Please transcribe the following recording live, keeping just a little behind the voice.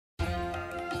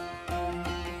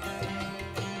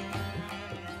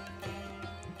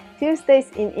first days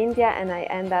in India and I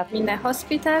end up in a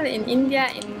hospital in India,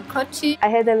 in Cochin. I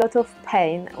had a lot of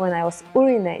pain when I was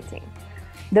urinating.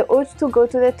 The urge to go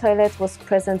to the toilet was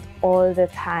present all the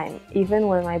time, even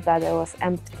when my bladder was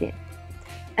empty.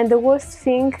 And the worst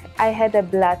thing, I had a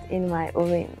blood in my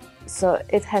urine, so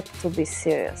it had to be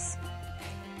serious.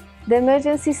 The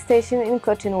emergency station in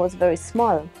Cochin was very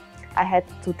small. I had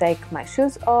to take my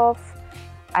shoes off.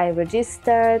 I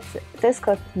registered. This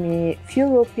cost me few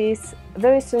rupees.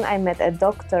 Very soon I met a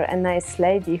doctor, a nice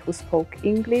lady who spoke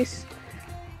English.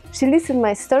 She listened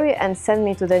my story and sent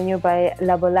me to the nearby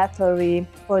laboratory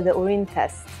for the urine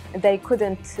test. They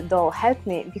couldn't though help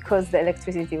me because the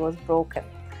electricity was broken.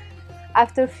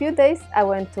 After a few days, I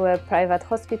went to a private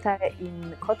hospital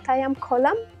in Kottayam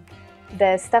Kollam.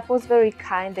 The staff was very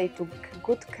kind, they took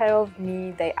good care of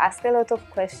me, they asked a lot of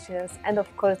questions, and of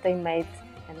course they made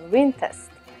an urine test.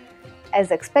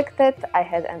 As expected, I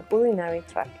had an urinary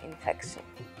tract infection.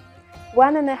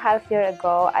 1.5 years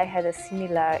ago, I had a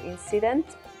similar incident.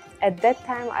 At that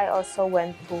time, I also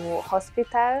went to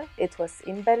hospital. It was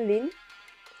in Berlin.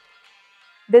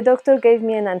 The doctor gave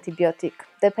me an antibiotic.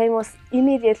 The pain was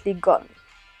immediately gone.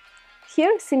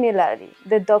 Here, similarly,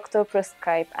 the doctor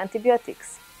prescribed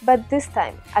antibiotics. But this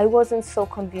time, I wasn't so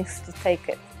convinced to take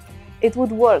it. It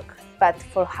would work, but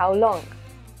for how long?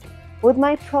 Would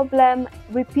my problem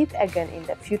repeat again in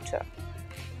the future?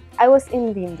 I was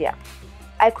in India.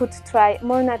 I could try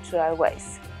more natural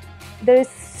ways. There is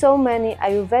so many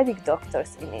Ayurvedic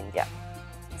doctors in India.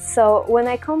 So when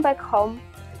I come back home,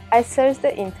 I searched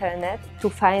the internet to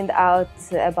find out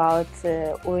about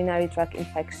urinary tract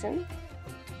infection.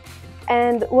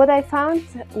 And what I found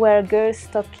were girls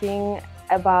talking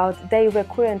about their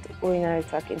recurrent urinary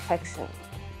tract infection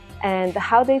and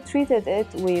how they treated it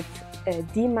with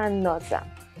Dimanoza.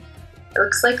 It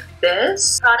looks like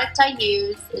this. The product I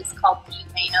use is called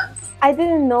Dimanoza. I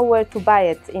didn't know where to buy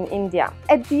it in India.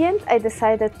 At the end, I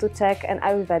decided to check an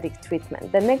Ayurvedic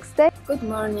treatment. The next day, good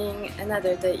morning,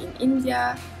 another day in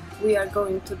India. We are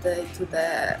going to the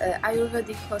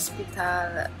Ayurvedic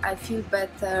hospital. I feel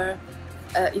better,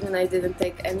 even I didn't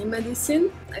take any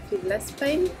medicine. I feel less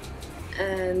pain,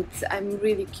 and I'm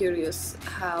really curious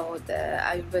how the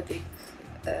Ayurvedic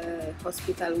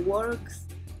hospital works.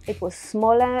 It was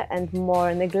smaller and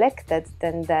more neglected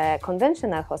than the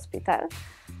conventional hospital.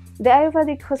 The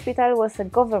Ayurvedic hospital was a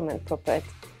government property.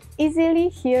 Easily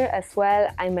here as well,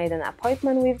 I made an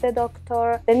appointment with the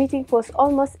doctor. The meeting was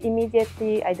almost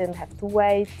immediately, I didn't have to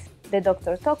wait. The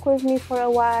doctor talked with me for a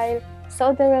while,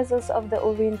 saw the results of the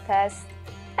urine test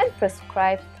and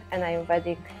prescribed an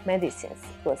Ayurvedic medicines.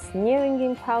 It was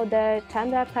Niringin powder,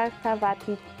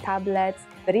 Chandrakartavati tablets,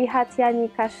 Brihatyani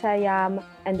kashayam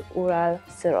and Ural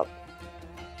syrup.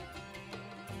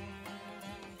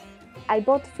 I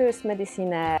bought first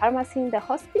medicine at a pharmacy in the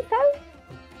hospital.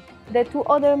 The two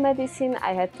other medicine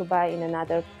I had to buy in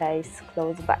another place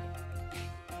close by.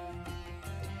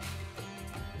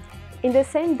 In the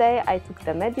same day I took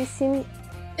the medicine.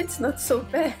 It's not so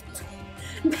bad.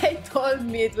 They told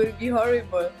me it will be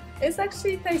horrible. It's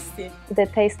actually tasty. The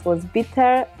taste was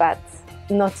bitter, but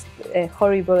not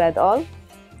horrible at all.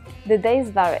 The days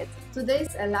varied. Today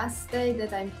is the last day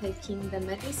that I'm taking the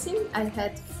medicine. I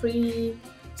had 3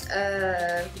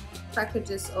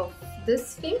 packages of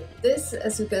this thing. This,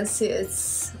 as you can see,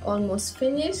 it's almost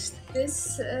finished.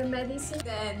 This medicine,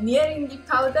 the Niringin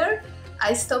powder,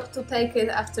 I stopped to take it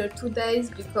after 2 days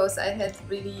because I had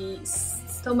really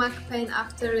stomach pain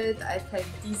after it. I felt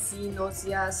dizzy,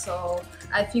 nausea, so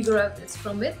I figured out it's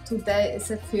from it. Today is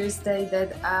the first day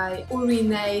that I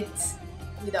urinate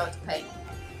without pain.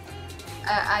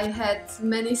 I had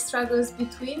many struggles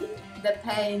between. The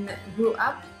pain grew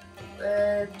up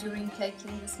during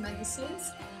taking these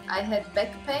medicines. I had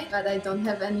back pain, but I don't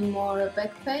have any more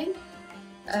back pain.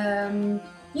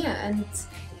 Yeah, and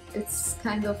it's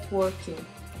kind of working.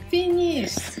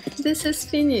 Finished! This is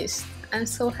finished. I'm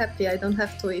so happy I don't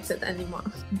have to eat it anymore.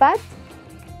 But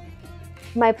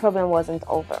my problem wasn't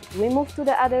over. We moved to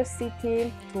the other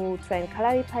city to train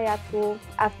Kalaripayattu.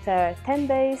 After 10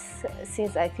 days,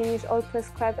 since I finished all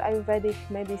prescribed Ayurvedic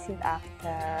medicine,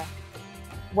 after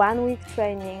 1 week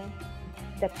training,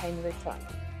 the pain returned.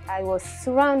 I was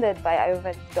surrounded by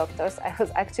Ayurvedic doctors. I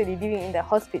was actually living in the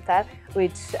hospital,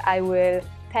 which I will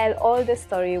tell all the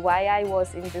story why I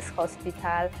was in this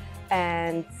hospital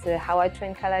and how I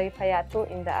trained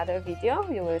Kalaripayattu in the other video.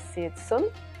 You will see it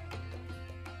soon.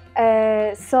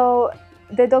 So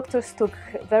the doctors took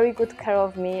very good care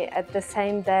of me. At the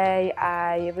same day,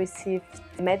 I received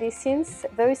medicines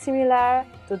very similar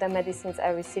to the medicines I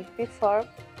received before.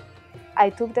 I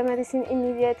took the medicine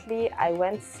immediately, I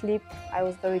went to sleep, I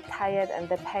was very tired and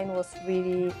the pain was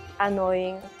really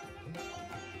annoying.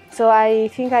 So I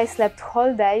think I slept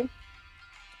whole day,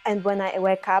 and when I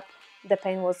wake up, the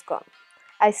pain was gone.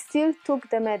 I still took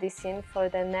the medicine for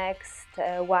the next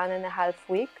 1.5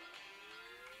 weeks,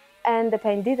 and the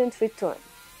pain didn't return.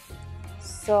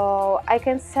 So I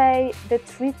can say the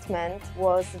treatment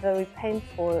was very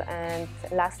painful and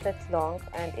lasted long,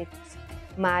 and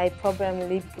my problem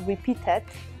repeated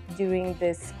during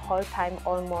this whole time,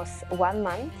 almost 1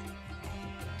 month,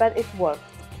 but it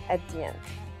worked at the end.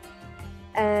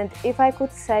 And if I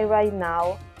could say right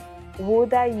now,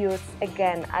 would I use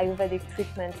again Ayurvedic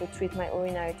treatment to treat my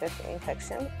urinary tract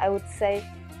infection? I would say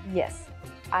yes,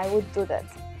 I would do that.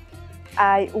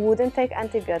 I wouldn't take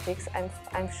antibiotics,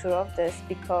 I'm sure of this,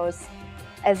 because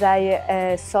as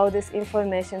I saw this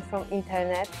information from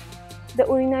internet, the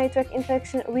urinary tract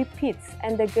infection repeats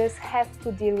and the girls have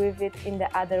to deal with it in the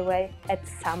other way at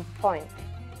some point.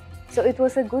 So it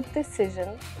was a good decision,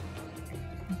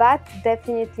 but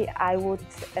definitely I would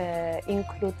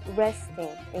include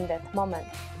resting in that moment.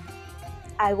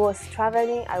 I was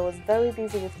traveling, I was very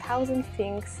busy with 1,000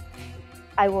 things.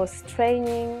 I was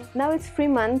training. Now it's 3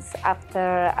 months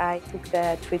after I took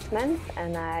the treatment,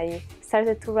 and I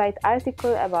started to write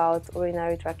article about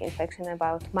urinary tract infection,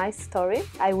 about my story.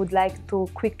 I would like to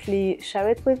quickly share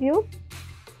it with you.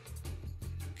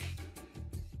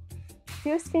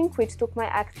 First thing which took my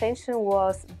attention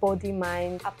was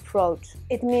body-mind approach.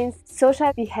 It means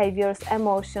social behaviors,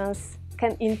 emotions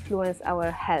can influence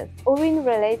our health.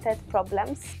 Urine-related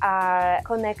problems are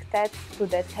connected to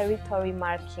the territory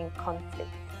marking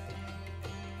conflict.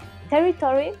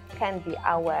 Territory can be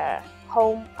our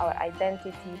home, our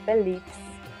identity, beliefs,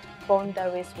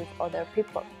 boundaries with other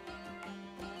people.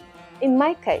 In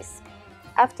my case,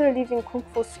 after leaving Kung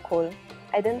Fu school,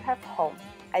 I didn't have home,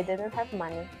 I didn't have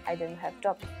money, I didn't have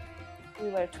job. We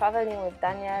were traveling with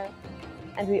Daniel,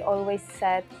 and we always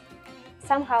said,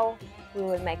 somehow we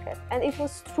will make it. And it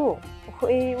was true.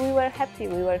 We were happy,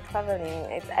 we were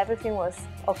traveling, everything was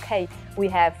okay. We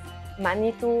have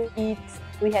money to eat,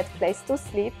 we had place to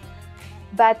sleep,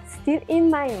 but still in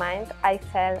my mind I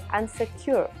felt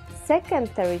insecure.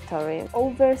 Second territory,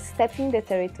 overstepping the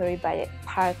territory by a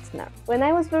partner. When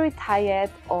I was very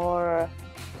tired or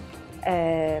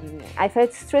I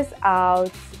felt stressed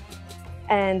out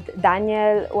and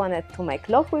Daniel wanted to make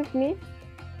love with me,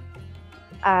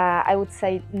 I would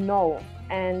say no,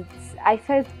 and I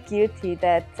felt guilty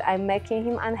that I'm making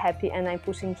him unhappy and I'm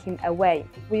pushing him away.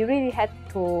 We really had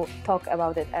to talk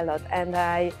about it a lot, and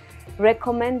I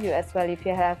recommend you as well, if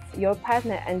you have your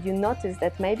partner and you notice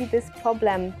that maybe this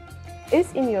problem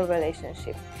is in your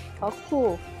relationship, talk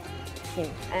to him.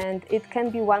 And it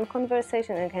can be one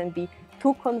conversation, it can be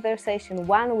 2 conversations,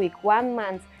 1 week, 1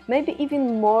 month, maybe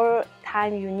even more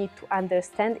time you need to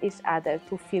understand each other,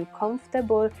 to feel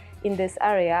comfortable in this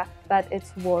area, but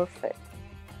it's worth it.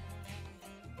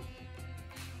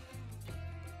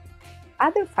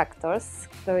 Other factors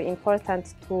very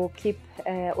important to keep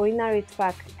urinary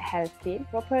tract healthy: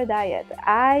 proper diet.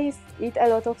 I eat a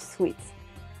lot of sweets.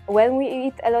 When we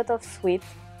eat a lot of sweet,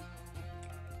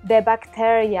 the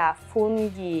bacteria,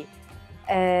 fungi,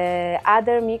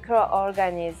 other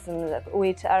microorganisms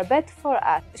which are bad for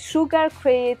us, sugar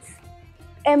creates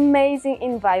amazing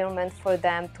environment for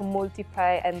them to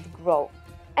multiply and grow.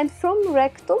 And from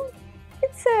rectum,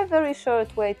 it's a very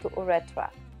short way to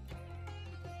urethra.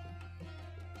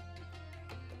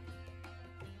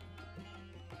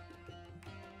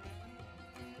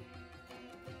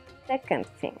 Second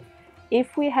thing,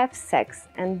 if we have sex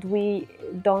and we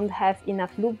don't have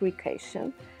enough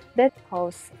lubrication, that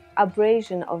causes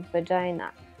abrasion of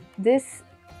vagina. This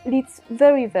leads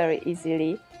very, very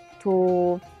easily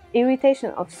to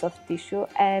irritation of soft tissue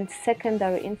and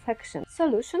secondary infection.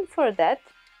 Solution for that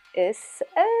is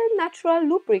natural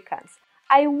lubricants.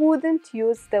 I wouldn't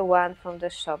use the one from the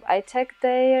shop. I check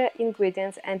their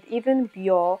ingredients, and even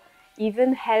bio,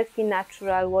 even healthy,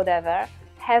 natural, whatever,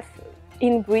 have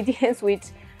ingredients which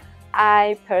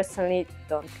I personally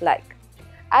don't like.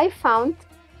 I found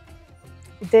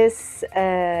this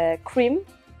cream.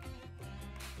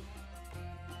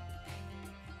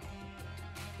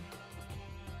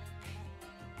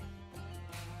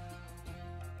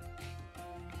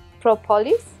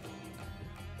 Propolis.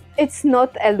 It's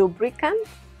not a lubricant,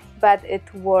 but it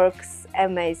works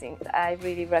amazing. I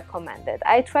really recommend it.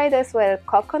 I tried as well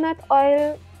coconut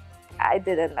oil. I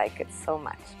didn't like it so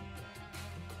much.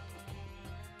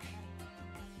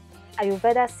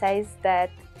 Ayurveda says that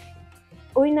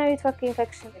urinary tract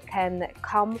infection can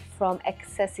come from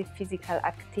excessive physical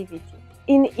activity.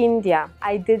 In India,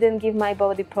 I didn't give my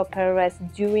body proper rest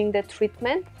during the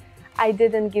treatment. I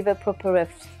didn't give a proper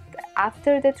rest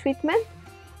after the treatment,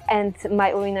 and my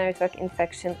urinary tract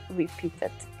infection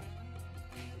repeated.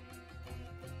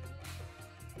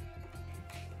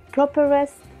 Proper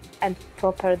rest and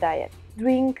proper diet.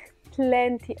 Drink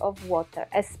plenty of water,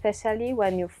 especially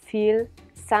when you feel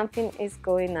something is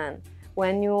going on,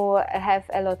 when you have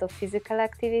a lot of physical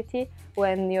activity,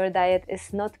 when your diet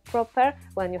is not proper,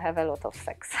 when you have a lot of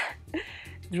sex.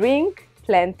 Drink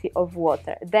plenty of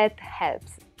water, that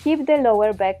helps. Keep the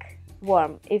lower back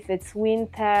warm. If it's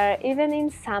winter, even in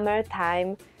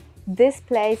summertime, this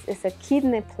place is a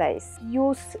kidney place.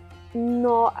 Use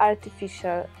no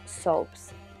artificial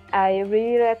soaps. I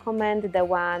really recommend the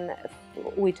one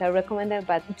which are recommended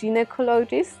by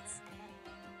gynecologists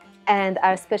and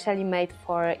are specially made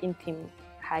for intimate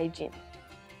hygiene.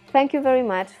 Thank you very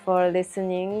much for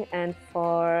listening and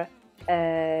for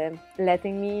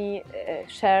letting me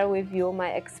share with you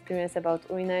my experience about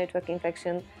urinary tract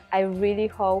infection. I really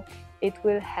hope it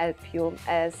will help you,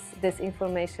 as this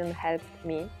information helped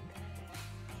me.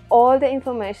 All the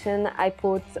information I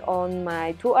put on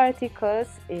my 2 articles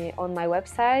on my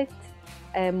website,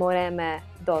 MoReMe.Space.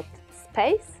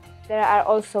 There are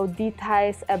also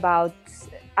details about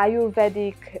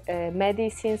Ayurvedic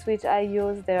medicines which I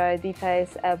use. There are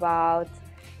details about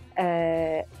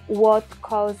what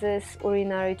causes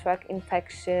urinary tract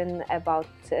infection, about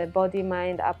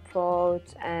body-mind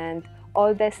approach, and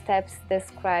all the steps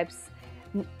describes,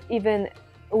 even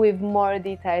with more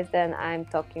details than I'm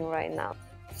talking right now.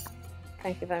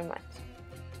 Thank you very much.